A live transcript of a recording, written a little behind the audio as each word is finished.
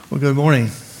Well, good morning.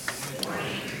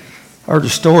 I heard a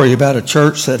story about a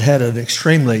church that had an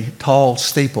extremely tall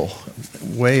steeple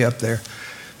way up there.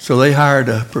 So they hired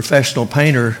a professional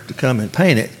painter to come and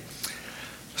paint it.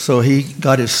 So he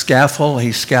got his scaffold.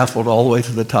 He scaffolded all the way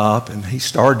to the top, and he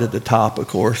started at the top, of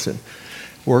course, and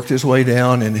worked his way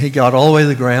down, and he got all the way to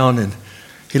the ground, and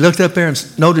he looked up there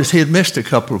and noticed he had missed a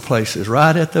couple of places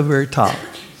right at the very top.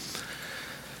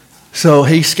 So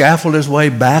he scaffolded his way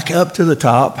back up to the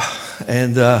top,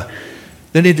 and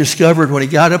then he discovered when he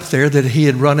got up there that he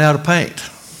had run out of paint.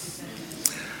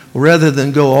 Rather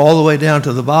than go all the way down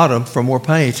to the bottom for more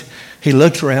paint, he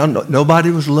looked around.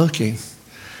 Nobody was looking.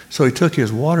 So he took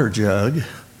his water jug,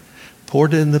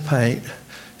 poured it in the paint,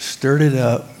 stirred it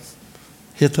up,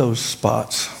 hit those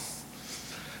spots.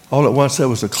 All at once there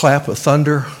was a clap of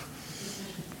thunder,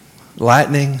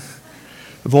 lightning.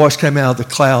 The voice came out of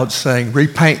the clouds saying,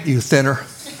 "Repaint, you thinner."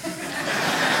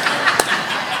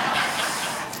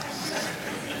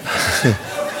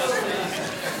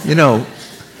 You know,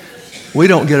 we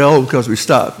don't get old because we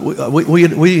stop. We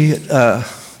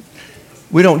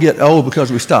don't get old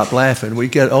because we stop laughing. We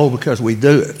get old because we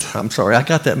do it. I'm sorry, I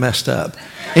got that messed up.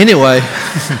 Anyway,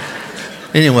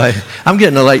 I'm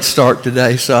getting a late start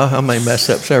today, so I may mess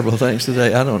up several things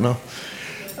today. I don't know.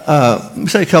 Let me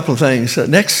say a couple of things.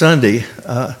 Next Sunday,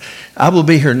 I will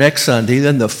be here next Sunday.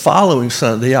 Then the following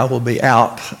Sunday, I will be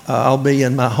out. I'll be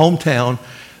in my hometown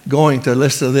going to,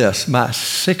 listen to this, my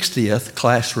 60th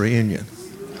class reunion.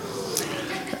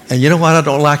 And you know what I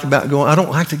don't like about going? I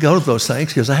don't like to go to those things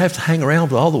because I have to hang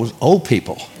around with all those old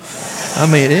people. I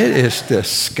mean, it is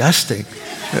disgusting.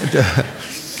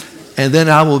 And then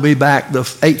I will be back the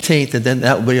 18th, and then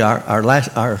that will be our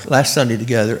last Sunday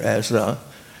together as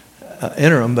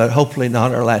interim, but hopefully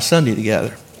not our last Sunday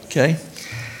together. Okay?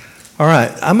 All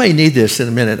right. I may need this in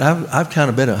a minute. I've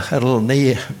kind of had a little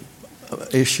knee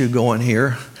issue going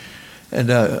here. And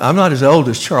I'm not as old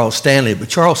as Charles Stanley, but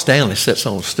Charles Stanley sits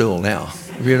on a stool now.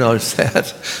 Have you noticed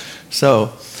that?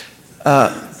 So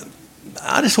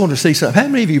I just want to see something. How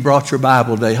many of you brought your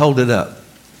Bible today? Hold it up.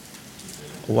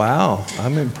 Wow,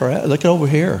 I'm impressed. Look over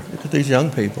here. Look at these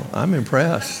young people. I'm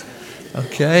impressed.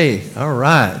 Okay, all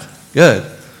right, good.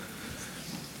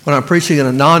 When I'm preaching in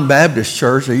a non-Baptist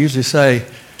church, I usually say,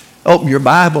 open your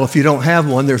Bible. If you don't have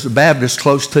one, there's a Baptist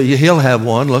close to you. He'll have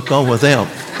one. Look on with them,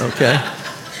 okay?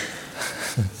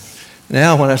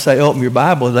 Now, when I say open your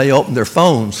Bible, they open their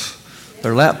phones,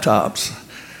 their laptops. I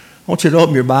want you to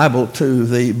open your Bible to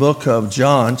the book of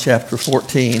John, chapter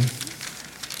 14,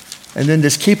 and then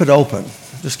just keep it open.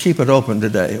 Just keep it open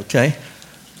today, okay?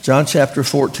 John chapter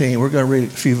 14, we're going to read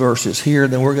a few verses here,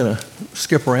 then we're going to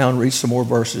skip around and read some more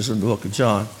verses in the book of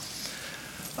John.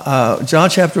 John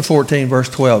chapter 14, verse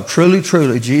 12. Truly,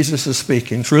 truly, Jesus is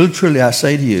speaking. Truly, truly, I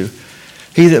say to you,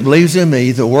 he that believes in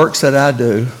me, the works that I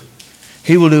do,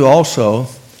 he will do also,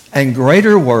 and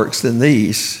greater works than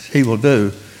these he will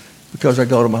do, because I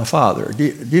go to my Father. Do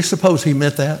you suppose he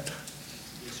meant that?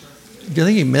 Do you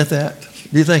think he meant that?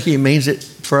 Do you think he means it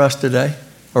for us today?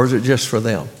 Or is it just for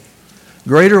them?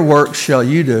 Greater works shall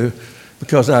you do,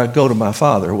 because I go to my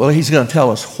Father. Well, he's going to tell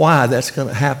us why that's going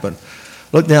to happen.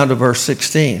 Look down to verse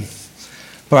 16.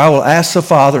 For I will ask the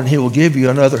Father, and he will give you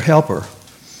another helper,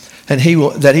 and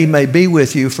that he may be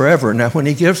with you forever. Now, when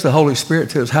he gives the Holy Spirit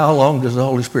to us, how long does the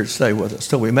Holy Spirit stay with us?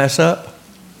 Till we mess up?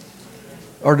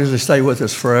 Or does he stay with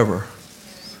us forever?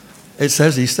 It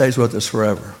says he stays with us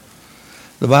forever.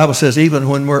 The Bible says even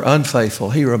when we're unfaithful,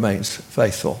 he remains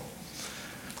faithful.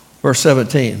 Verse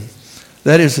 17.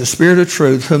 That is the Spirit of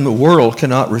truth, whom the world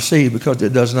cannot receive, because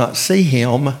it does not see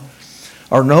him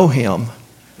or know him.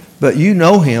 But you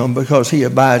know him, because he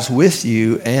abides with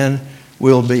you and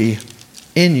will be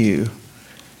in you.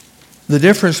 The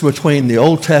difference between the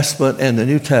Old Testament and the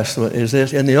New Testament is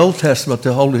this. In the Old Testament,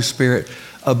 the Holy Spirit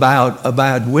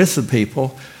abide with the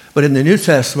people. But in the New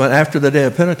Testament, after the day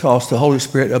of Pentecost, the Holy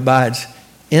Spirit abides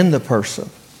in the person.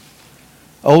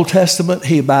 Old Testament,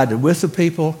 he abided with the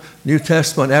people. New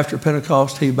Testament, after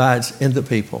Pentecost, he abides in the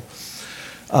people.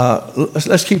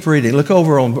 Let's keep reading. Look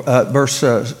over on verse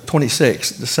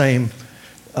 26, the same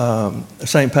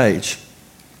page.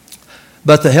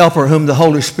 But the Helper, whom the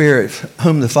Holy Spirit,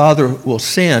 whom the Father will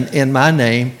send in my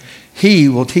name, he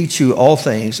will teach you all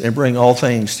things and bring all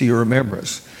things to your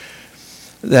remembrance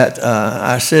that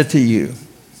I said to you.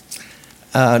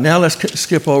 Now let's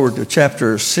skip over to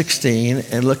chapter 16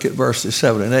 and look at verses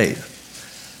 7 and 8.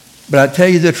 But I tell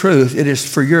you the truth, it is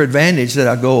for your advantage that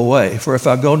I go away. For if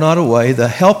I go not away, the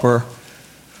Helper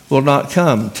will not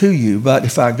come to you. But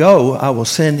if I go, I will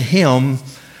send him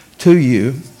to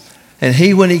you. And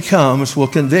he, when he comes, will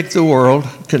convict the world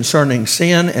concerning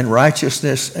sin and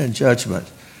righteousness and judgment.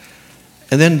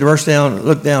 And then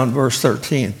look down verse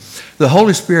 13. The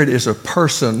Holy Spirit is a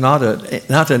person, not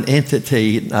an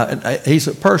entity. He's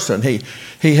a person.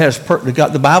 He has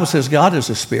the Bible says God is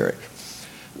a spirit.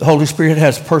 The Holy Spirit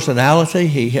has personality.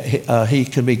 He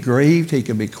can be grieved. He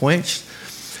can be quenched.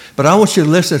 But I want you to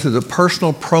listen to the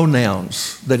personal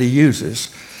pronouns that he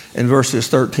uses in verses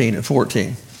 13 and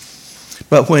 14.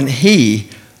 But when he,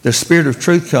 the Spirit of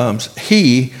truth, comes,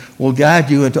 he will guide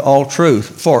you into all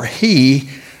truth. For he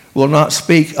will not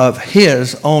speak of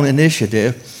his own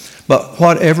initiative, but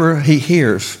whatever he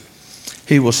hears,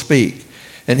 he will speak.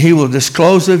 And he will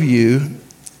disclose of you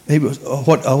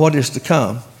what is to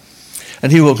come.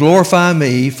 And he will glorify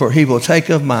me, for he will take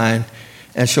of mine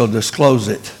and shall disclose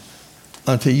it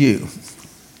unto you.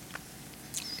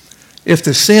 If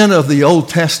the sin of the Old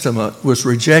Testament was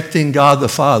rejecting God the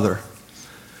Father,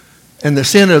 and the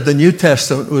sin of the New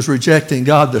Testament was rejecting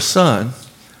God the Son,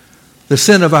 the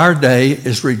sin of our day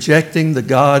is rejecting the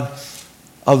God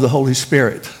of the Holy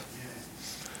Spirit.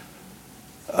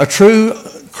 A true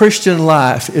Christian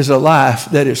life is a life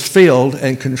that is filled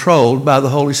and controlled by the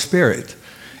Holy Spirit.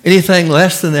 Anything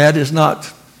less than that is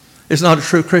not a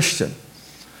true Christian.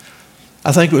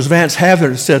 I think it was Vance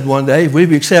Havner said one day,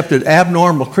 we've accepted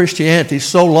abnormal Christianity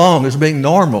so long as being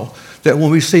normal that when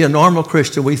we see a normal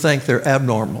Christian, we think they're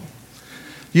abnormal.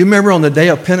 You remember on the day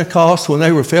of Pentecost when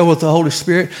they were filled with the Holy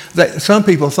Spirit, that some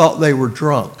people thought they were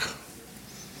drunk.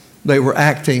 They were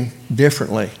acting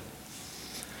differently.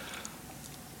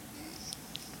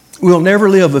 We'll never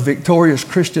live a victorious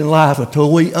Christian life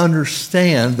until we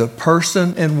understand the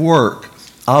person and work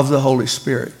of the Holy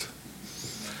Spirit.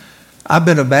 I've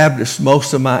been a Baptist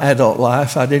most of my adult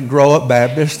life. I didn't grow up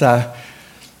Baptist. I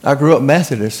grew up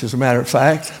Methodist, as a matter of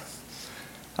fact.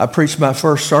 I preached my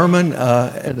first sermon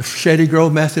at the Shady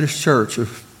Grove Methodist Church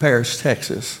of Paris,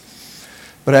 Texas.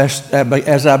 But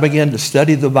as I began to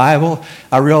study the Bible,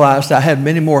 I realized I had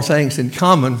many more things in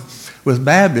common with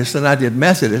Baptists than I did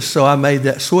Methodists, so I made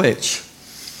that switch.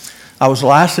 I was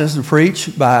licensed to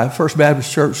preach by First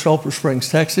Baptist Church, Sulphur Springs,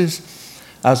 Texas.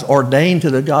 I was ordained to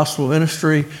the gospel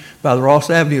ministry by the Ross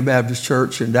Avenue Baptist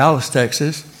Church in Dallas,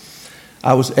 Texas.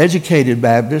 I was educated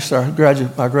Baptist. I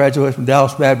graduated from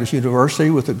Dallas Baptist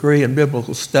University with a degree in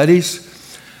biblical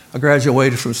studies. I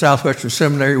graduated from Southwestern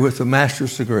Seminary with a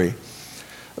master's degree.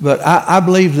 But I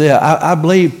believe that. I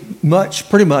believe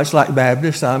pretty much like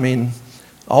Baptists. I mean,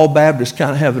 all Baptists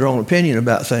kind of have their own opinion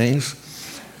about things.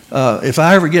 If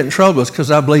I ever get in trouble, it's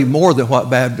because I believe more than what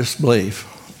Baptists believe.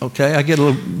 Okay, I get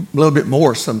a little bit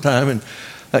more sometime, and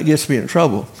that gets me in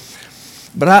trouble.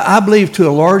 But I believe to a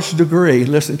large degree,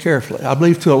 listen carefully, I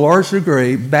believe to a large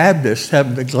degree Baptists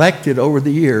have neglected over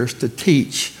the years to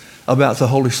teach about the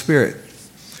Holy Spirit.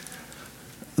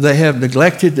 They have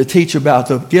neglected to teach about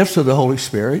the gifts of the Holy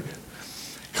Spirit.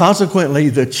 Consequently,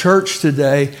 the church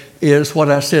today is what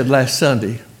I said last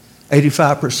Sunday,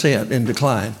 85% in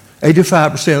decline.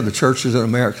 85% of the churches in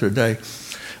America today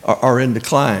are in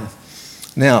decline.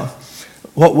 Now,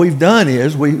 what we've done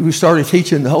is we started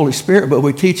teaching the Holy Spirit, but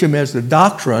we teach him as the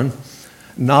doctrine,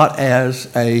 not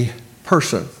as a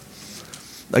person.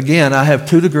 Again, I have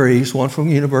 2 degrees, one from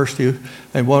university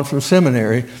and one from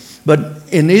seminary, but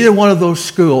in neither one of those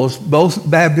schools, both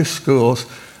Baptist schools,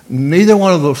 neither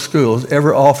one of those schools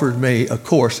ever offered me a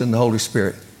course in the Holy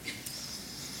Spirit.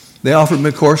 They offered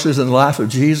me courses in the life of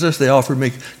Jesus. They offered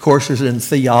me courses in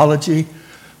theology,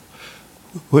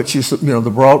 which is,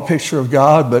 the broad picture of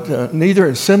God, but neither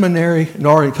in seminary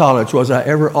nor in college was I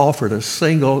ever offered a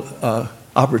single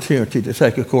opportunity to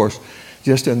take a course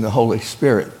just in the Holy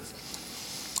Spirit.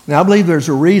 Now, I believe there's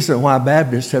a reason why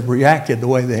Baptists have reacted the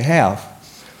way they have.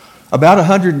 About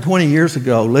 120 years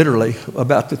ago, literally,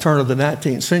 about the turn of the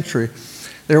 19th century,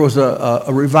 there was a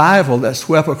revival that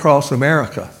swept across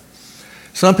America.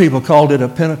 Some people called it a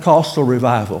Pentecostal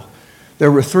revival. There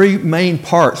were 3 main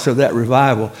parts of that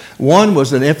revival. One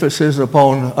was an emphasis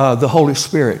upon the Holy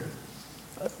Spirit.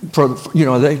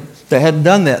 They hadn't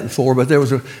done that before, but there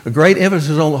was a great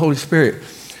emphasis on the Holy Spirit.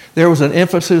 There was an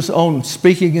emphasis on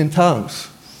speaking in tongues.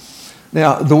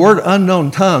 Now, the word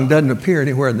unknown tongue doesn't appear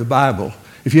anywhere in the Bible.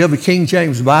 If you have a King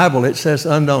James Bible, it says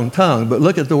unknown tongue, but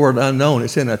look at the word unknown,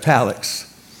 it's in italics.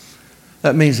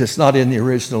 That means it's not in the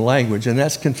original language, and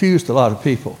that's confused a lot of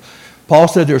people. Paul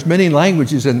said there's many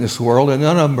languages in this world, and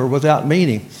none of them are without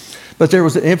meaning. But there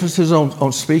was an emphasis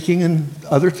on speaking in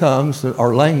other tongues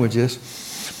or languages.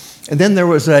 And then there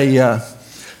was a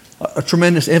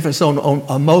tremendous emphasis on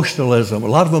emotionalism. A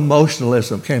lot of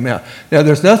emotionalism came out. Now,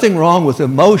 there's nothing wrong with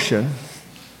emotion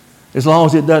as long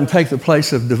as it doesn't take the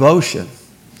place of devotion.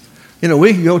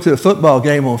 We can go to a football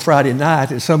game on Friday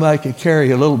night and somebody can carry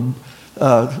a little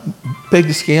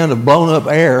pigskin of blown up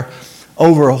air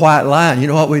over a white line, you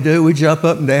know what we do? We jump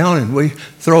up and down and we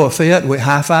throw a fit, we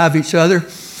high-five each other.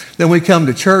 Then we come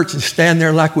to church and stand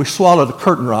there like we swallowed a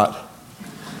curtain rod.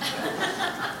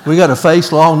 We got a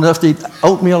face long enough to eat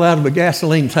oatmeal out of a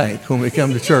gasoline tank when we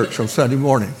come to church on Sunday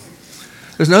morning.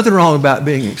 There's nothing wrong about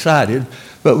being excited,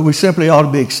 but we simply ought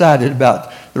to be excited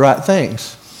about the right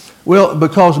things. Well,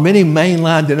 because many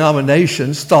mainline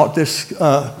denominations thought this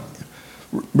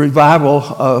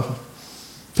revival,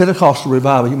 Pentecostal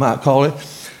revival you might call it,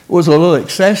 was a little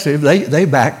excessive, they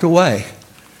backed away.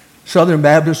 Southern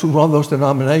Baptist was one of those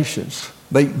denominations.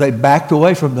 They backed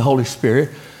away from the Holy Spirit.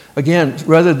 Again,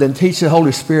 rather than teaching the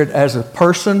Holy Spirit as a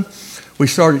person, we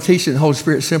started teaching the Holy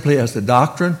Spirit simply as the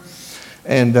doctrine,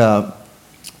 and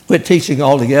quit teaching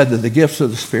altogether the gifts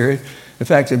of the Spirit. In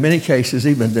fact, in many cases,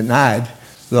 even denied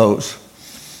those.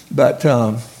 But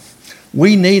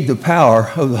we need the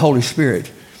power of the Holy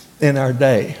Spirit in our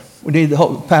day. We need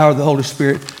the power of the Holy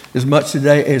Spirit as much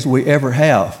today as we ever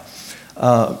have.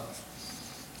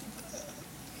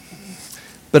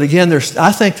 But again,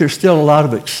 I think there's still a lot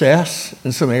of excess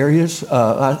in some areas.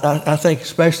 I think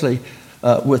especially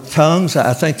with tongues,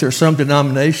 I think there's some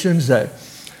denominations that,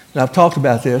 and I've talked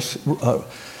about this a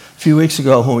few weeks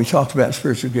ago when we talked about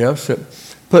spiritual gifts, that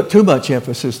put too much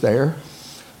emphasis there.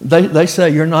 They say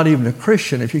you're not even a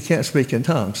Christian if you can't speak in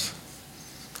tongues.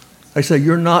 They say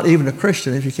you're not even a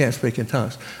Christian if you can't speak in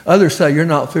tongues. Others say you're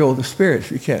not filled with the Spirit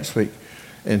if you can't speak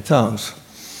in tongues.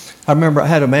 I remember I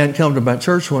had a man come to my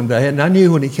church one day, and I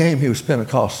knew when he came he was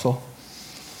Pentecostal.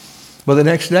 But the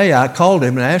next day I called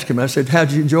him and asked him, I said,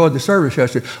 how'd you enjoy the service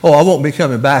yesterday? Oh, I won't be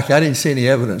coming back. I didn't see any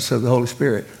evidence of the Holy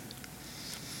Spirit.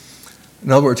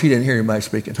 In other words, he didn't hear anybody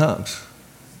speak in tongues.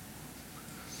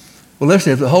 Well,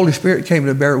 listen, if the Holy Spirit came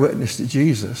to bear witness to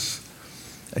Jesus,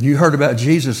 and you heard about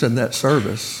Jesus in that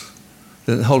service,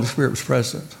 then the Holy Spirit was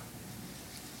present.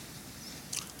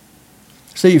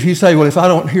 See, if you say, well, if I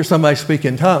don't hear somebody speak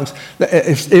in tongues,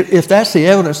 if that's the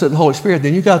evidence of the Holy Spirit,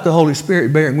 then you got the Holy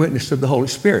Spirit bearing witness to the Holy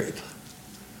Spirit.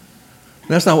 And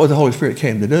that's not what the Holy Spirit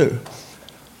came to do.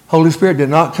 Holy Spirit did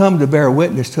not come to bear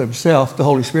witness to himself. The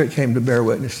Holy Spirit came to bear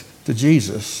witness to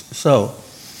Jesus. So,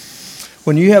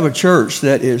 when you have a church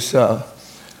that is, the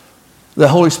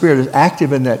Holy Spirit is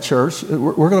active in that church,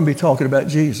 we're going to be talking about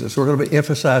Jesus. We're going to be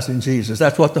emphasizing Jesus.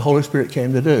 That's what the Holy Spirit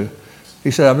came to do. He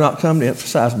said, I've not come to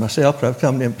emphasize myself, but I've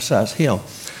come to emphasize him.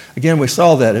 Again, we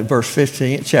saw that in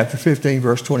chapter 15,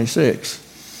 verse 26.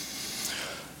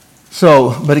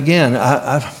 So, but again,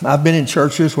 I've been in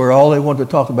churches where all they wanted to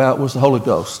talk about was the Holy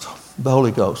Ghost, the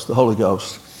Holy Ghost, the Holy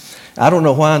Ghost. I don't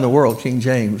know why in the world King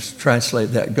James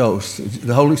translated that ghost.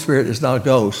 The Holy Spirit is not a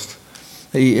ghost.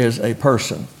 He is a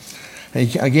person.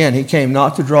 And again, he came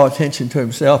not to draw attention to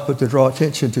himself, but to draw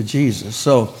attention to Jesus.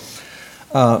 So,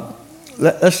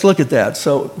 let's look at that.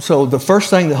 So the first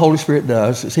thing the Holy Spirit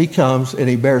does is he comes and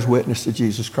he bears witness to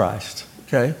Jesus Christ.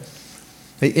 Okay?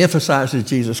 He emphasizes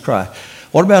Jesus Christ.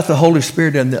 What about the Holy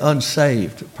Spirit and the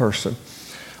unsaved person?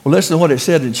 Well, listen to what it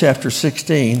said in chapter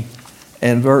 16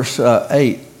 and verse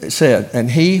 8. It said,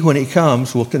 and he, when he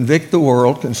comes, will convict the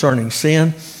world concerning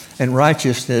sin and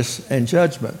righteousness and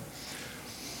judgment.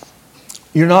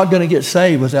 You're not going to get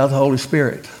saved without the Holy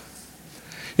Spirit.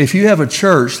 If you have a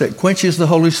church that quenches the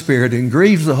Holy Spirit and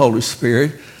grieves the Holy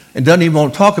Spirit and doesn't even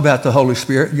want to talk about the Holy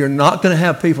Spirit, you're not going to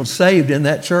have people saved in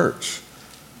that church.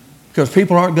 Because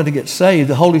people aren't going to get saved.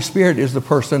 The Holy Spirit is the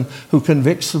person who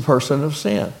convicts the person of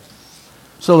sin.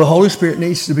 So the Holy Spirit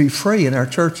needs to be free in our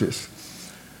churches.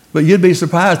 But you'd be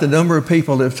surprised the number of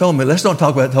people that have told me, let's don't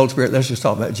talk about the Holy Spirit, let's just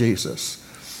talk about Jesus.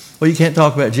 Well, you can't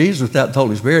talk about Jesus without the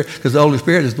Holy Spirit, because the Holy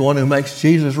Spirit is the one who makes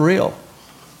Jesus real.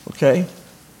 Okay?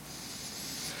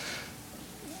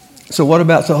 So what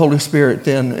about the Holy Spirit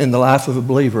then in the life of a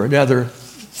believer? Now, there are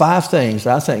 5 things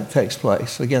I think takes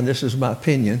place. Again, this is my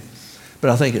opinion, but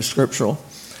I think it's scriptural,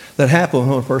 that happen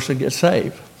when a person gets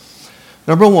saved.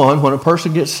 Number 1, when a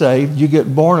person gets saved, you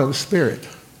get born of the Spirit.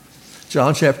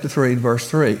 John chapter 3, verse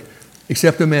 3.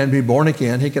 Except a man be born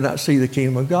again, he cannot see the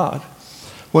kingdom of God.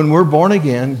 When we're born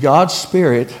again, God's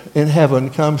Spirit in heaven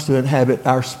comes to inhabit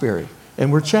our spirit,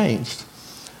 and we're changed.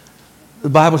 The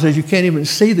Bible says you can't even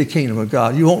see the kingdom of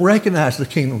God. You won't recognize the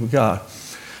kingdom of God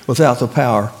without the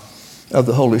power of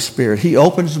the Holy Spirit. He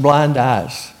opens blind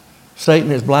eyes.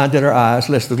 Satan has blinded our eyes,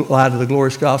 lest the light of the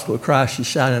glorious gospel of Christ should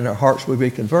shine in our hearts, we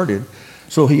be converted.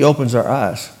 So he opens our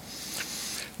eyes.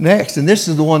 Next, and this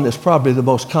is the one that's probably the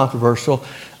most controversial,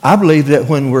 I believe that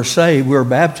when we're saved, we're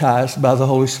baptized by the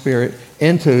Holy Spirit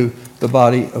into the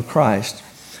body of Christ.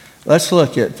 Let's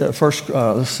look at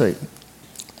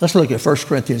Let's look at 1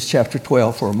 Corinthians chapter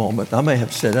 12 for a moment. I may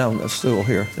have to sit down on that stool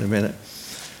here in a minute.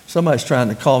 Somebody's trying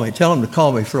to call me. Tell them to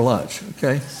call me for lunch,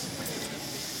 okay?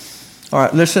 All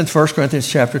right, listen to 1 Corinthians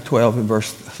chapter 12 and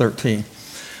verse 13.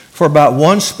 For by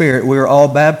one Spirit we are all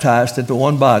baptized into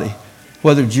one body,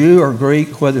 whether Jew or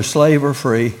Greek, whether slave or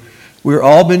free, we're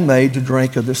all been made to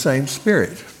drink of the same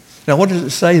Spirit. Now, what does it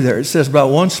say there? It says by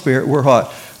one Spirit we're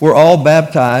what? We're all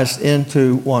baptized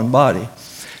into one body.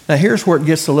 Now, here's where it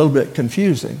gets a little bit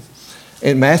confusing.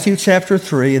 In Matthew chapter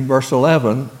 3 and verse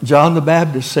 11, John the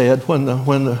Baptist said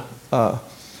when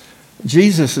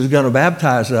Jesus is going to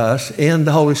baptize us in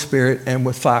the Holy Spirit and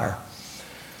with fire.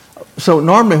 So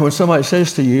normally when somebody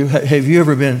says to you, have you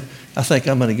ever been, I think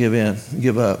I'm going to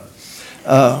give up.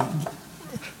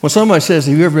 When somebody says,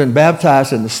 have you ever been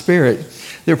baptized in the Spirit,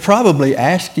 they're probably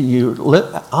asking you,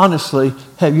 honestly,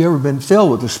 have you ever been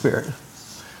filled with the Spirit?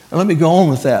 And let me go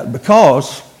on with that,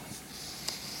 because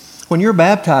when you're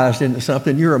baptized into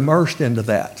something, you're immersed into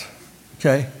that,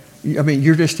 okay? I mean,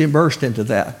 you're just immersed into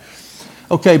that.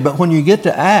 Okay, but when you get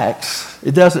to Acts,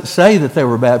 it doesn't say that they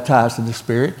were baptized in the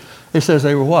Spirit. It says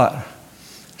they were what?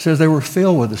 It says they were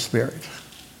filled with the Spirit.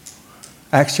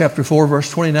 Acts chapter 4,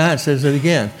 verse 29 says it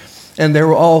again. And they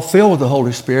were all filled with the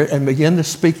Holy Spirit and began to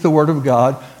speak the word of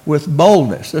God with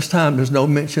boldness. This time there's no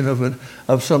mention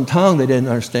of some tongue they didn't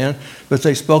understand, but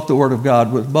they spoke the word of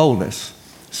God with boldness.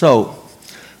 So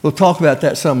we'll talk about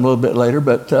that some a little bit later,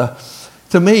 but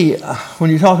to me, when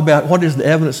you talk about what is the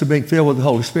evidence of being filled with the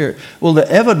Holy Spirit, well, the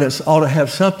evidence ought to have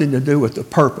something to do with the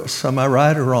purpose. Am I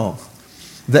right or wrong?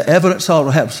 The evidence ought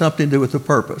to have something to do with the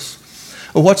purpose.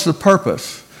 Well, what's the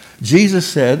purpose? Jesus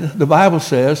said, the Bible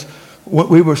says, when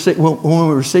we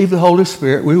receive the Holy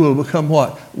Spirit, we will become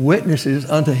what? Witnesses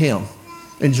unto Him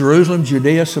in Jerusalem,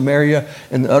 Judea, Samaria,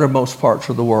 and the uttermost parts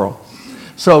of the world.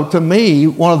 So to me,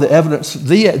 one of the evidence,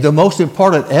 the most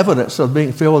important evidence of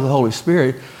being filled with the Holy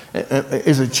Spirit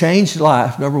is a changed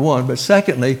life, number one. But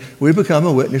secondly, we become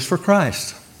a witness for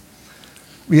Christ.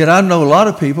 Yet I know a lot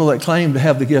of people that claim to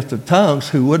have the gift of tongues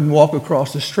who wouldn't walk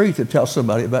across the street to tell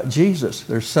somebody about Jesus.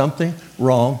 There's something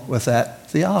wrong with that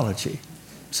theology.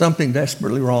 Something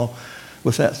desperately wrong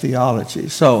with that theology.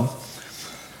 So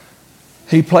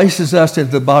He places us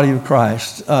into the body of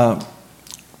Christ.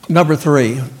 Number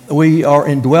 3, we are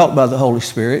indwelt by the Holy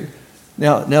Spirit.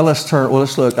 Now let's turn. Well,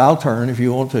 let's look. I'll turn if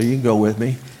you want to. You can go with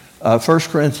me. 1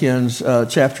 Corinthians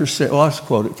chapter 6. Well, let's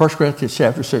quote it. 1 Corinthians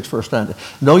chapter 6, verse 9.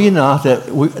 Know ye not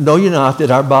that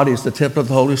our body is the temple of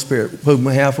the Holy Spirit, whom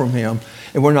we have from Him,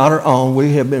 and we're not our own.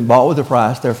 We have been bought with a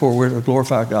price. Therefore, we're to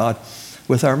glorify God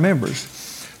with our members.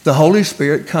 The Holy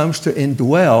Spirit comes to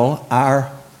indwell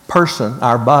our person,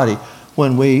 our body,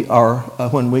 when we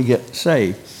get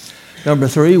saved. Number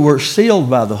 3, we're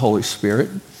sealed by the Holy Spirit.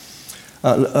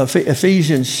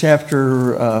 Ephesians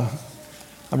chapter.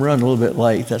 I'm running a little bit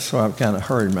late. That's why I'm kind of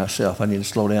hurrying myself. I need to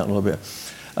slow down a little bit.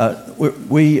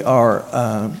 We are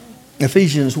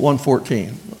Ephesians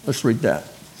 1:14. Let's read that.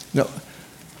 No,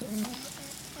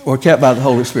 we're kept by the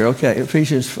Holy Spirit. Okay,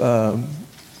 Ephesians. Let's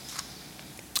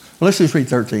just read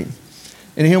 13.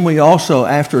 In Him we also,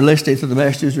 after listening to the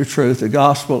message of truth, the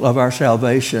gospel of our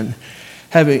salvation,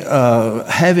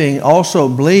 having also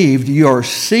believed, you are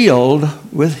sealed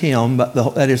with Him,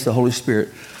 that is the Holy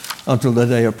Spirit, until the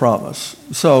day of promise.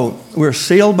 So we're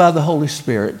sealed by the Holy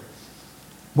Spirit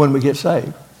when we get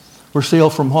saved. We're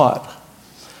sealed from what?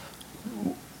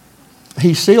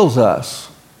 He seals us.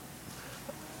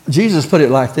 Jesus put it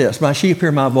like this: my sheep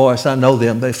hear my voice, I know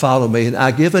them, they follow me, and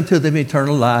I give unto them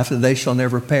eternal life, and they shall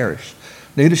never perish.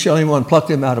 Neither shall anyone pluck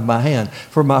them out of my hand.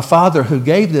 For my Father who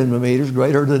gave them to me is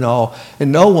greater than all,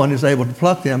 and no one is able to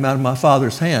pluck them out of my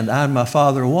Father's hand. I and my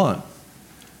Father are one.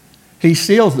 He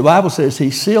seals, the Bible says He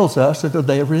seals us until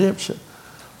the day of redemption.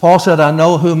 Paul said, I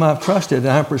know whom I've trusted, and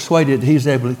I'm persuaded He's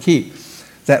able to keep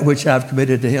that which I've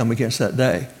committed to Him against that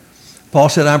day. Paul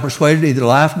said, I'm persuaded neither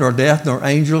life nor death, nor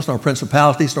angels, nor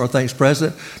principalities, nor things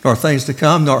present, nor things to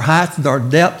come, nor height, nor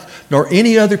depth, nor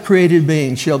any other created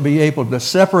being shall be able to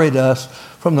separate us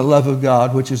from the love of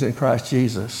God which is in Christ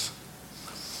Jesus.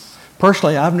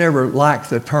 Personally, I've never liked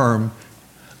the term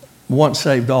once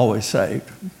saved, always saved.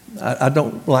 I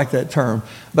don't like that term,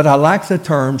 but I like the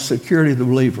term security of the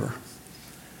believer.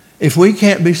 If we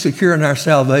can't be secure in our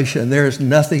salvation, there is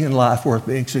nothing in life worth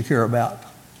being secure about.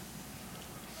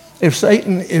 If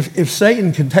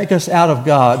Satan can take us out of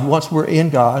God once we're in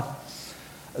God,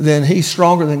 then he's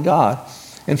stronger than God.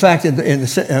 In fact,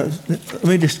 let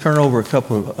me just turn over a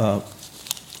couple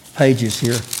of pages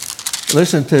here.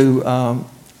 Listen to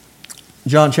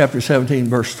John chapter 17,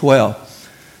 verse 12.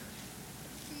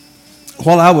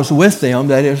 While I was with them,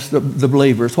 that is the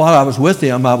believers, while I was with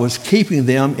them, I was keeping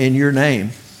them in your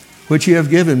name, which you have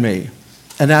given me.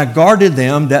 And I guarded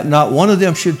them that not one of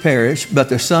them should perish, but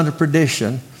the son of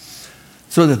perdition,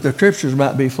 so that the scriptures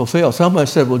might be fulfilled. Somebody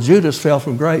said, well, Judas fell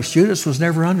from grace. Judas was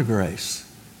never under grace.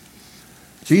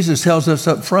 Jesus tells us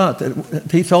up front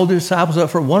that he told his disciples up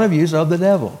front, one of you is of the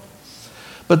devil.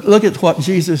 But look at what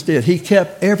Jesus did. He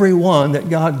kept every one that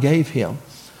God gave him.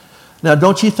 Now,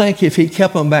 don't you think if he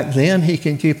kept them back then, he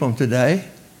can keep them today?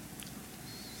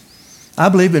 I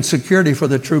believe in security for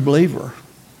the true believer.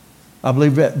 I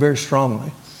believe that very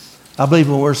strongly. I believe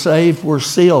when we're saved, we're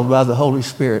sealed by the Holy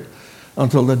Spirit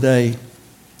until the day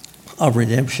of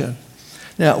redemption.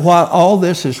 Now, while all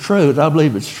this is true, and I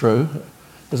believe it's true,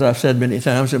 as I've said many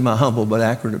times in my humble but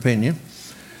accurate opinion,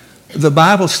 the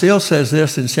Bible still says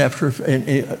this in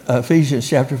Ephesians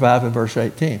chapter 5 and verse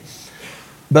 18.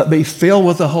 But be filled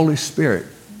with the Holy Spirit,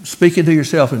 speaking to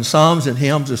yourself in psalms and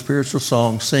hymns and spiritual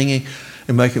songs, singing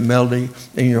and making melody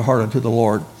in your heart unto the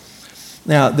Lord.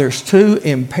 Now, there's two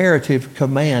imperative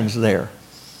commands there.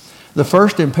 The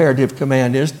first imperative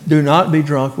command is, do not be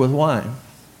drunk with wine.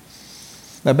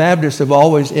 Now, Baptists have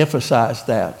always emphasized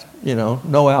that,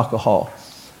 no alcohol.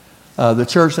 The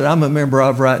church that I'm a member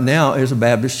of right now is a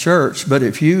Baptist church, but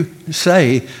if you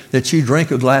say that you drink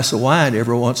a glass of wine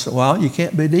every once in a while, you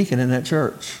can't be deacon in that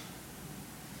church.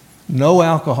 No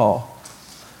alcohol.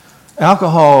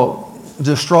 Alcohol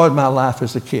destroyed my life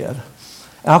as a kid.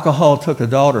 Alcohol took a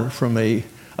daughter from me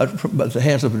at the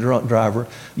hands of a drunk driver,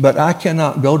 but I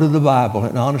cannot go to the Bible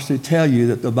and honestly tell you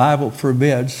that the Bible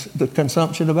forbids the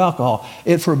consumption of alcohol.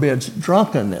 It forbids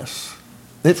drunkenness.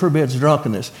 It forbids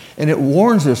drunkenness, and it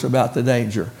warns us about the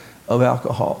danger of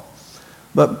alcohol.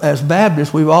 But as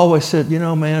Baptists, we've always said,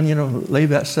 leave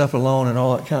that stuff alone and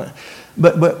all that kind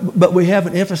of. But we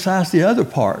haven't emphasized the other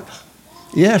part.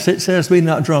 Yes, it says be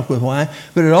not drunk with wine,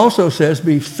 but it also says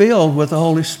be filled with the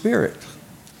Holy Spirit.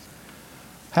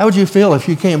 How would you feel if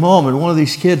you came home and one of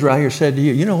these kids right here said to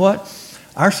you, you know what?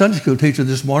 Our Sunday school teacher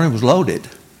this morning was loaded.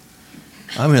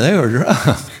 I mean, they were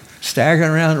drunk,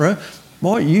 staggering around the room.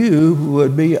 Boy, you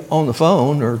would be on the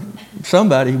phone or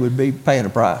somebody would be paying a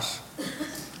price.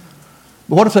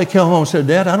 But what if they come home and said,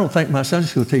 Dad, I don't think my Sunday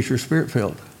school teacher is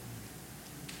spirit-filled.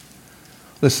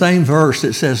 The same verse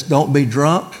that says don't be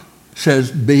drunk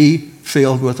says be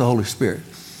filled with the Holy Spirit.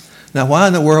 Now, why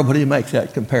in the world would he make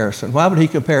that comparison? Why would he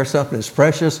compare something as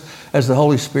precious as the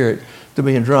Holy Spirit to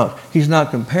being drunk? He's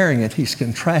not comparing it, he's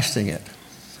contrasting it.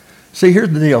 See, here's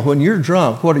the deal. When you're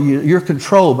drunk, what are you? You're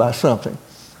controlled by something.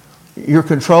 You're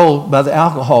controlled by the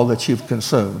alcohol that you've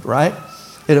consumed, right?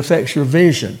 It affects your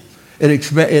vision.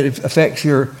 It affects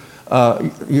your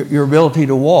ability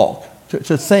to walk,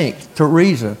 to think, to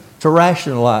reason, to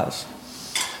rationalize.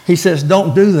 He says,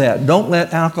 don't do that. Don't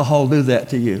let alcohol do that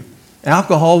to you.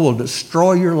 Alcohol will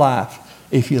destroy your life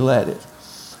if you let it.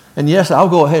 And yes, I'll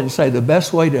go ahead and say the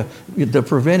best way to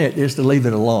prevent it is to leave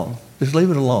it alone. Just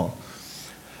leave it alone.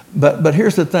 But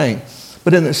here's the thing.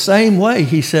 But in the same way,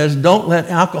 he says, don't let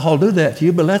alcohol do that to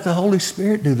you, but let the Holy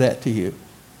Spirit do that to you.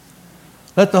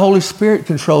 Let the Holy Spirit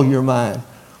control your mind.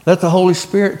 Let the Holy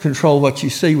Spirit control what you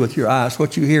see with your eyes,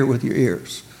 what you hear with your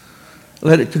ears.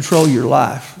 Let it control your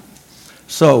life.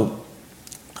 So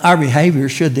our behavior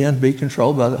should then be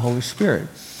controlled by the Holy Spirit.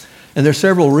 And there's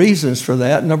several reasons for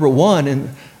that. Number one, and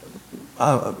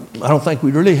I don't think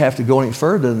we really have to go any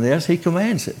further than this, he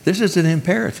commands it. This is an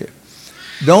imperative.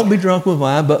 Don't be drunk with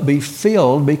wine, but be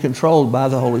filled, be controlled by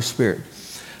the Holy Spirit.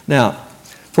 Now,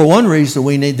 for one reason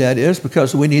we need that is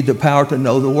because we need the power to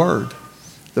know the Word.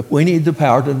 We need the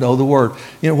power to know the Word.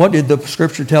 What did the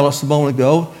Scripture tell us a moment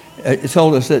ago? It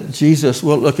told us that Jesus,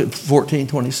 well, look at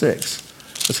 14:26.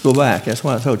 Let's go back. That's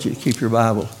why I told you to keep your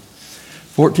Bible.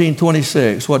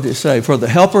 14:26, what did it say? For the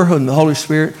helper whom the Holy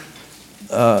Spirit,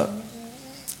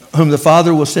 whom the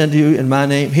Father will send to you in my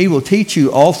name, he will teach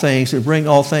you all things and bring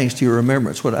all things to your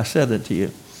remembrance, what I said unto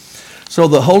you. So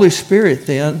the Holy Spirit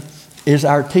then is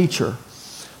our teacher.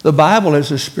 The Bible is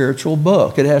a spiritual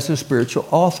book. It has a spiritual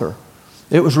author.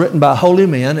 It was written by holy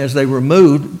men as they were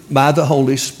moved by the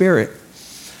Holy Spirit.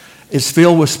 It's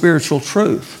filled with spiritual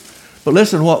truth. But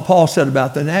listen to what Paul said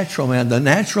about the natural man. The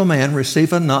natural man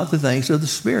receiveth not the things of the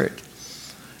Spirit.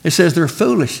 It says they're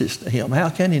foolishness to him. How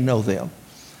can he know them?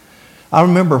 I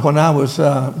remember when I was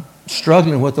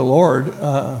struggling with the Lord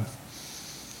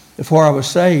before I was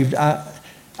saved,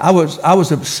 I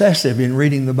was obsessive in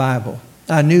reading the Bible.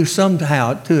 I knew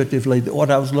somehow intuitively that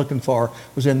what I was looking for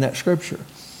was in that Scripture.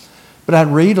 But I'd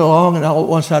read along and all at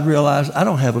once I'd realize I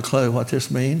don't have a clue what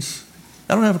this means.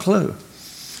 I don't have a clue.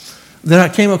 Then I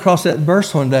came across that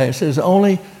verse one day. It says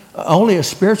only a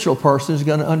spiritual person is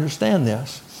going to understand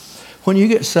this. When you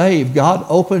get saved, God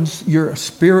opens your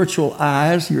spiritual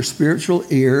eyes, your spiritual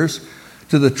ears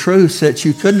to the truths that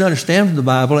you couldn't understand from the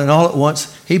Bible, and all at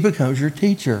once, he becomes your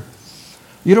teacher.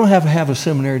 You don't have to have a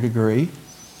seminary degree.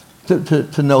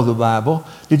 to know the Bible.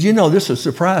 Did you know, this will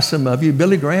surprise some of you,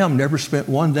 Billy Graham never spent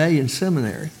one day in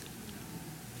seminary.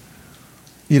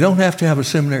 You don't have to have a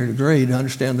seminary degree to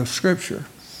understand the Scripture.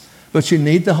 But you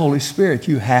need the Holy Spirit.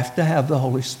 You have to have the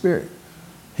Holy Spirit.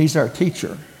 He's our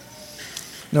teacher.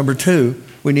 Number two,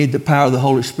 we need the power of the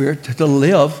Holy Spirit to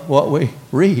live what we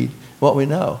read, what we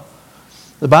know.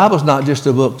 The Bible's not just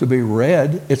a book to be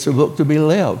read, it's a book to be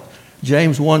lived.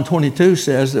 James 1:22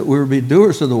 says that we're to be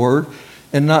doers of the word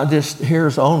and not just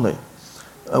hearers only.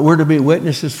 We're to be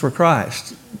witnesses for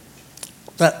Christ.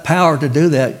 That power to do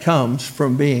that comes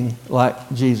from being like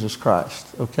Jesus Christ,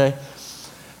 okay?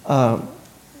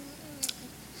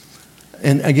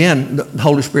 And again, the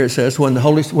Holy Spirit says when the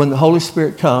Holy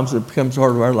Spirit comes, it becomes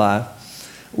part of our life,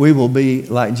 we will be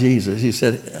like Jesus. He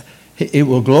said, He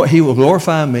will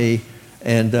glorify me.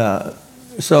 And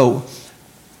so,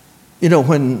 you know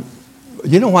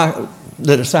why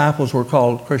the disciples were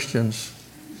called Christians?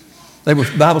 The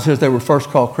Bible says they were first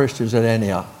called Christians at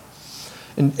Antioch.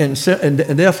 In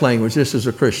deaf language, this is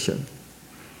a Christian.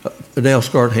 The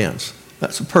nail-scarred hands.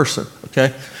 That's a person,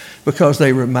 okay? Because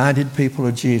they reminded people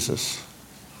of Jesus.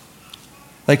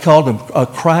 They called him a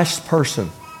Christ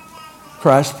person.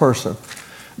 Christ person.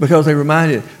 Because they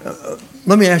reminded...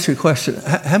 let me ask you a question.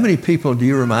 How many people do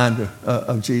you remind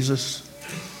of Jesus?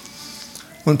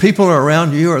 When people are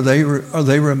around you, are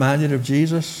they reminded of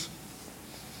Jesus?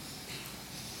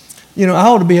 You know, I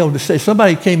ought to be able to say,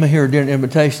 somebody came in here during the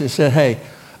invitation and said, hey,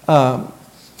 I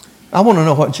want to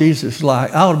know what Jesus is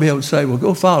like. I ought to be able to say, well,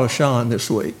 go follow Sean this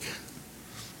week.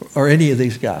 Or any of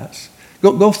these guys.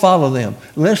 Go follow them.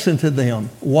 Listen to them.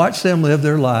 Watch them live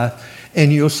their life.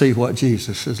 And you'll see what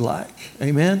Jesus is like.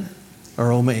 Amen?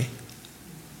 Or oh me.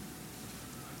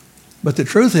 But the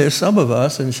truth is, some of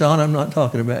us, and Sean, I'm not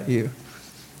talking about you.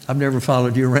 I've never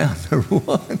followed you around, number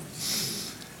one.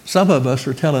 Some of us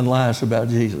are telling lies about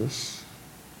Jesus,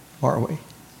 aren't we?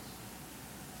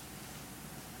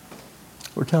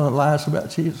 We're telling lies about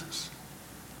Jesus.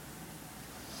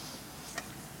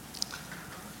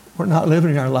 We're not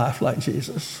living our life like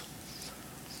Jesus.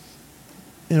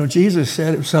 You know, Jesus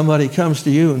said if somebody comes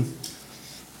to you and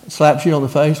slaps you on the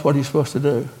face, what are you supposed to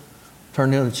do?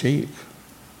 Turn the other cheek.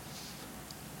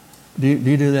 Do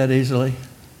you do that easily?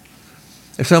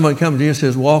 If somebody comes to you and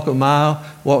says, walk a mile,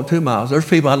 walk 2 miles. There's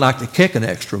people I'd like to kick an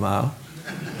extra mile.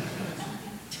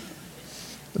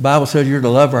 The Bible says you're to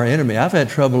love our enemy. I've had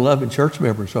trouble loving church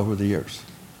members over the years.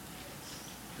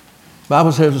 The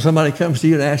Bible says if somebody comes to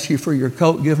you and asks you for your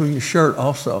coat, give them your shirt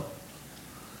also.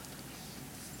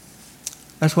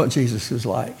 That's what Jesus is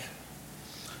like.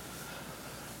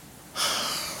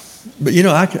 But you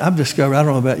know, I've discovered, I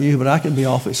don't know about you, but I can be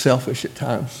awfully selfish at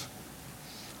times.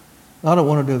 I don't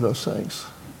want to do those things.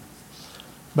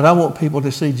 But I want people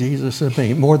to see Jesus in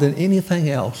me more than anything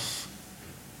else.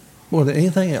 More than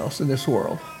anything else in this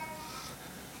world.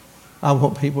 I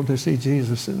want people to see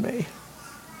Jesus in me.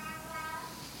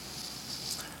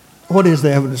 What is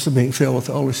the evidence of being filled with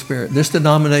the Holy Spirit? This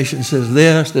denomination says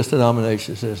this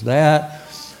denomination says that.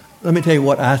 Let me tell you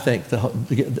what I think.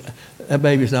 That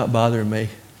baby's not bothering me.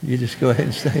 You just go ahead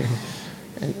and stay.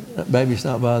 That baby's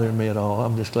not bothering me at all.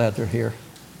 I'm just glad they're here.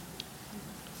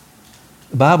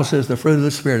 The Bible says the fruit of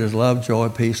the Spirit is love, joy,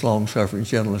 peace, long-suffering,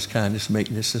 gentleness, kindness,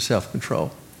 meekness, and self-control.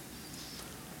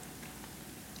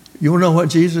 You want to know what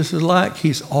Jesus is like?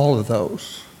 He's all of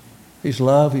those. He's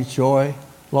love, he's joy,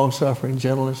 long-suffering,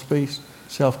 gentleness, peace,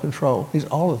 self-control. He's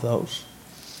all of those.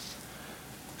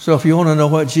 So if you want to know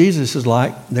what Jesus is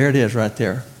like, there it is right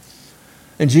there.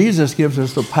 And Jesus gives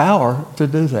us the power to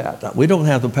do that. We don't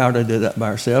have the power to do that by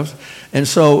ourselves. And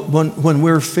so when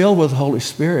we're filled with the Holy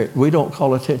Spirit, we don't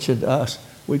call attention to us.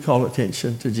 We call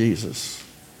attention to Jesus.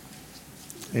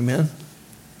 Amen?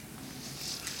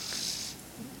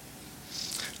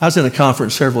 I was in a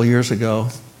conference several years ago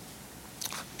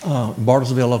in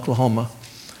Bartlesville, Oklahoma.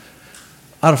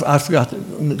 I forgot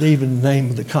the even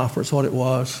name of the conference, what it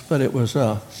was. But it was,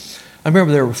 I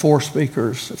remember there were 4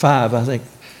 speakers, 5, I think.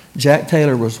 Jack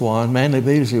Taylor was one, Manly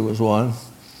Beasley was one,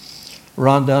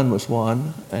 Ron Dunn was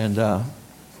one, and I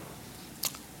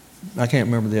can't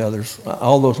remember the others.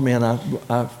 All those men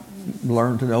I've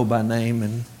learned to know by name,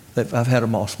 and I've had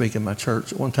them all speak in my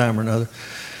church at one time or another.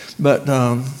 But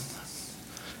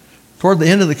toward the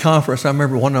end of the conference, I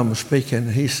remember one of them was speaking,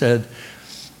 and he said,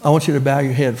 I want you to bow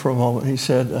your head for a moment. He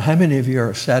said, how many of you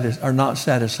are not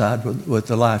satisfied with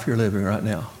the life you're living right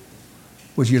now?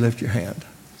 Would you lift your hand?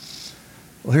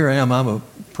 Well, here I am. I'm a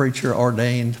preacher,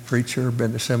 ordained preacher,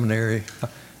 been to seminary.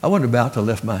 I wasn't about to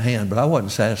lift my hand, but I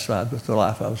wasn't satisfied with the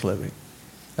life I was living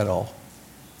at all.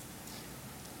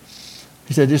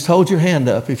 He said, just hold your hand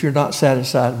up if you're not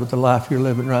satisfied with the life you're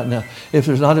living right now. If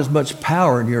there's not as much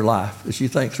power in your life as you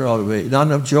think there ought to be, not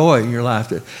enough joy in your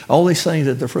life, all these things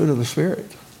that the fruit of the Spirit.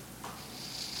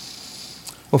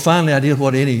 Well, finally, I did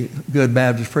what any good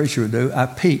Baptist preacher would do. I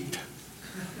peeked.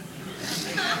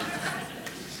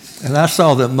 And I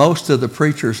saw that most of the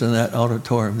preachers in that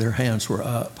auditorium, their hands were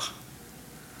up.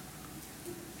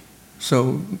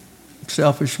 So,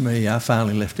 selfish me, I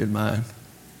finally lifted mine.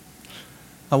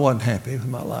 I wasn't happy with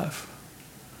my life.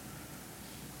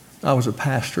 I was a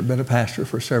pastor, been a pastor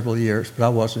for several years, but I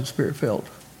wasn't Spirit-filled.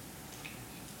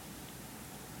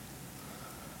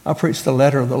 I preached the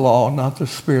letter of the law, not the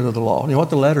spirit of the law. You know what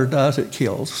the letter does? It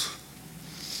kills.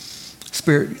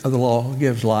 Spirit of the law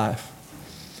gives life.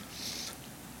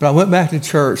 But I went back to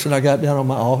church and I got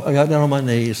down on my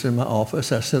knees in my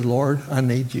office. I said, Lord, I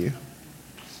need you.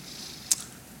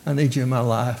 I need you in my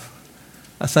life.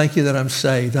 I thank you that I'm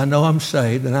saved. I know I'm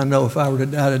saved, and I know if I were to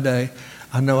die today,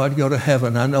 I know I'd go to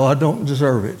heaven. I know I don't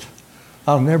deserve it.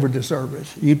 I'll never deserve it.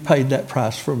 You paid that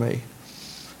price for me.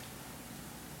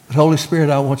 But Holy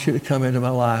Spirit, I want you to come into my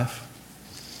life.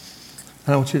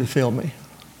 And I want you to fill me.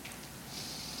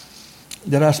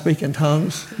 Did I speak in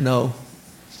tongues? No.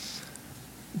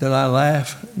 Did I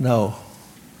laugh? No.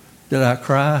 Did I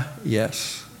cry?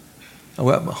 Yes. I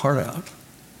wept my heart out.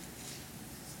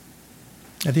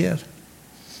 I did.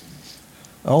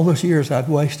 All those years I'd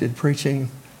wasted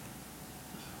preaching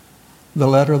the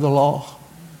letter of the law.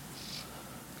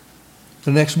 The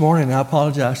next morning I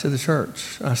apologized to the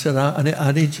church. I said,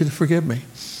 I need you to forgive me.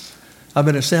 I've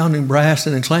been a sounding brass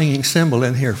and a clanging cymbal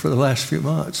in here for the last few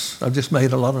months. I've just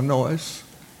made a lot of noise.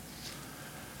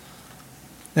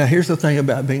 Now here's the thing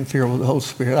about being filled with the Holy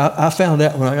Spirit. I found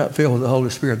out when I got filled with the Holy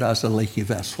Spirit I was a leaky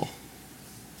vessel.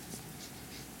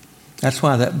 That's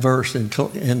why that verse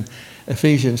in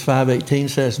Ephesians 5:18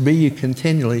 says, be ye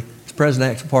continually, it's present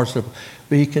active participle,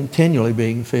 be ye continually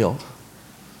being filled.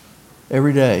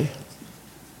 Every day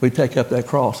we take up that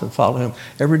cross and follow him.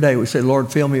 Every day we say,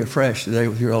 Lord, fill me afresh today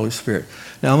with your Holy Spirit.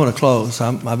 Now I'm going to close.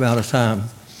 I'm out of time.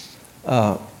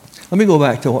 Let me go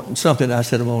back to something I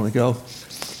said a moment ago.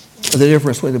 The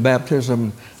difference between the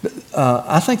baptism.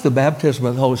 I think the baptism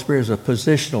of the Holy Spirit is a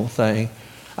positional thing.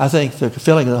 I think the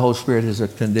filling of the Holy Spirit is a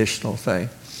conditional thing.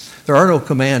 There are no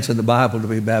commands in the Bible to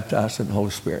be baptized in the Holy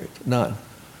Spirit. None.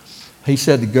 He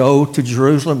said to go to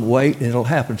Jerusalem, wait, and it'll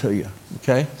happen to you.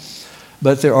 Okay?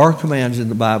 But there are commands in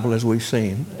the Bible, as we've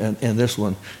seen, and this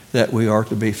one, that we are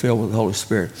to be filled with the Holy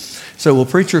Spirit. So, well,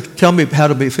 preacher, tell me how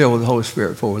to be filled with the Holy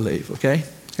Spirit before we leave, okay?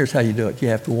 Here's how you do it. You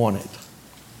have to want it.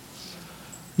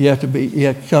 You have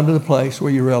to come to the place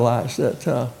where you realize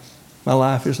that my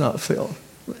life is not filled.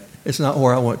 It's not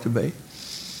where I want it to be.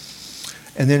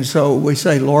 And then so we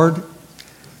say, Lord,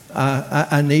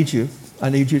 I need you. I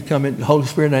need you to come in. Holy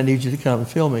Spirit, I need you to come and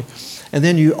fill me. And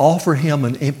then you offer him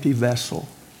an empty vessel.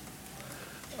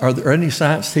 Are there any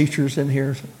science teachers in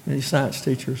here? Any science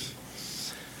teachers?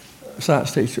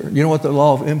 Science teacher. You know what the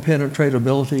law of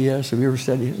impenetrability is? Have you ever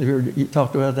studied? Have you ever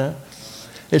talked about that?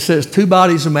 It says two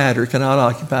bodies of matter cannot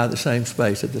occupy the same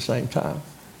space at the same time.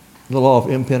 The law of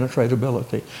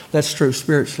impenetrability. That's true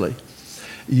spiritually.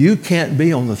 You can't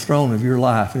be on the throne of your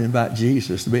life and invite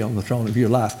Jesus to be on the throne of your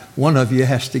life. One of you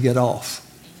has to get off.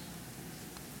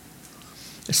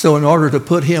 So in order to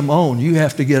put him on, you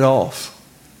have to get off.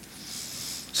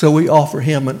 So we offer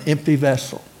him an empty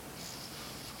vessel.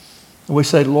 And we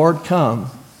say, Lord,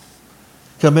 come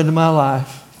into my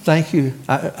life. Thank you,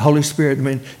 Holy Spirit. I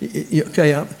mean,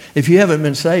 okay, if you haven't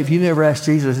been saved, you never asked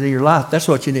Jesus into your life, that's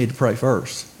what you need to pray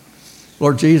first.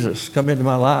 Lord Jesus, come into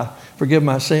my life. Forgive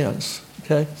my sins.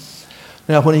 Okay?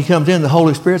 Now, when he comes in, the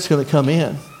Holy Spirit's going to come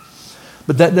in.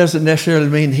 But that doesn't necessarily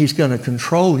mean he's going to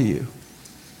control you.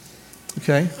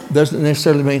 Okay? Doesn't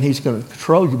necessarily mean he's going to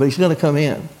control you, but he's going to come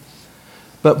in.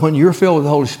 But when you're filled with the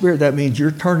Holy Spirit, that means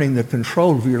you're turning the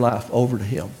control of your life over to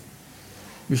him.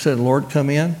 You said, Lord,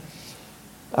 come in.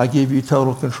 I give you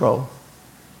total control.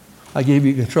 I give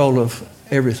you control of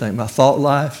everything. My thought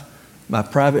life, my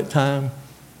private time,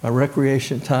 my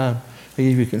recreation time. I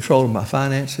give you control of my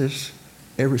finances,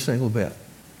 every single bit.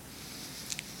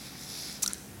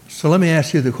 So let me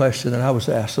ask you the question that I was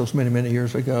asked those many, many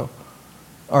years ago.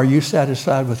 Are you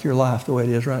satisfied with your life the way it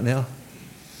is right now?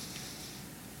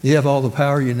 Do you have all the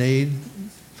power you need?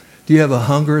 Do you have a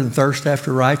hunger and thirst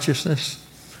after righteousness?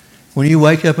 When you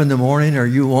wake up in the morning, are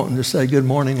you wanting to say, good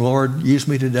morning, Lord, use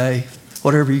me today?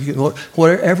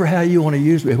 Whatever how you want to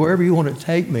use me, wherever you want to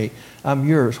take me, I'm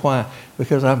yours. Why?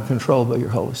 Because I'm controlled by your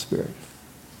Holy Spirit.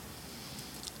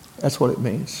 That's what it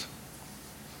means.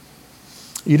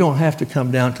 You don't have to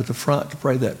come down to the front to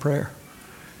pray that prayer.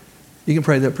 You can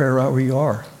pray that prayer right where you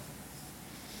are.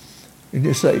 And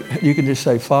you can just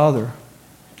say, Father,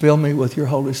 fill me with your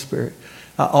Holy Spirit.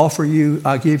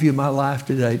 I give you my life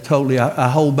today totally. I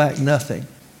hold back nothing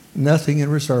in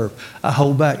reserve. I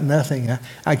hold back nothing.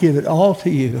 I give it all to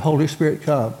you. Holy Spirit,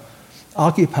 come.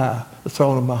 Occupy the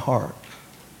throne of my heart.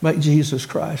 Make Jesus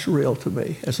Christ real to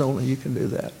me, as only you can do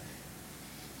that.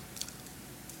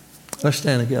 Let's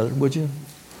stand together, would you?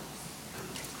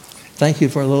 Thank you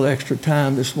for a little extra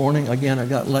time this morning. Again, I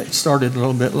got started a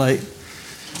little bit late.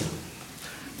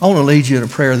 I want to lead you in a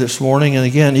prayer this morning. And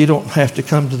again, you don't have to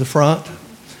come to the front.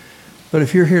 But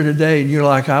if you're here today and you're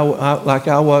like I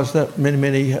was that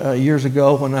many years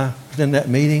ago when I was in that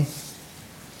meeting,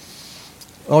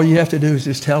 all you have to do is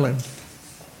just tell him.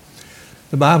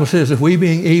 The Bible says, if we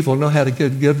being evil know how to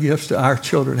give gifts to our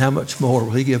children, how much more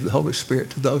will he give the Holy Spirit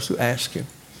to those who ask him?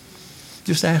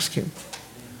 Just ask him.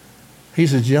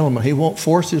 He's a gentleman. He won't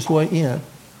force his way in,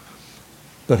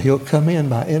 but he'll come in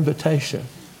by invitation.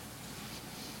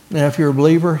 Now, if you're a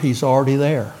believer, he's already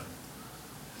there.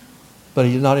 But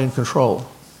he's not in control.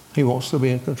 He wants to be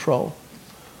in control.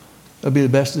 That'll be the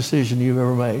best decision you've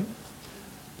ever made.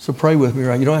 So pray with me,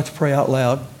 right? You don't have to pray out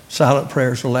loud. Silent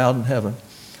prayers are loud in heaven.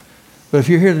 But if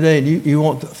you're here today and you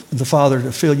want the Father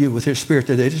to fill you with his Spirit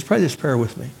today, just pray this prayer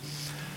with me.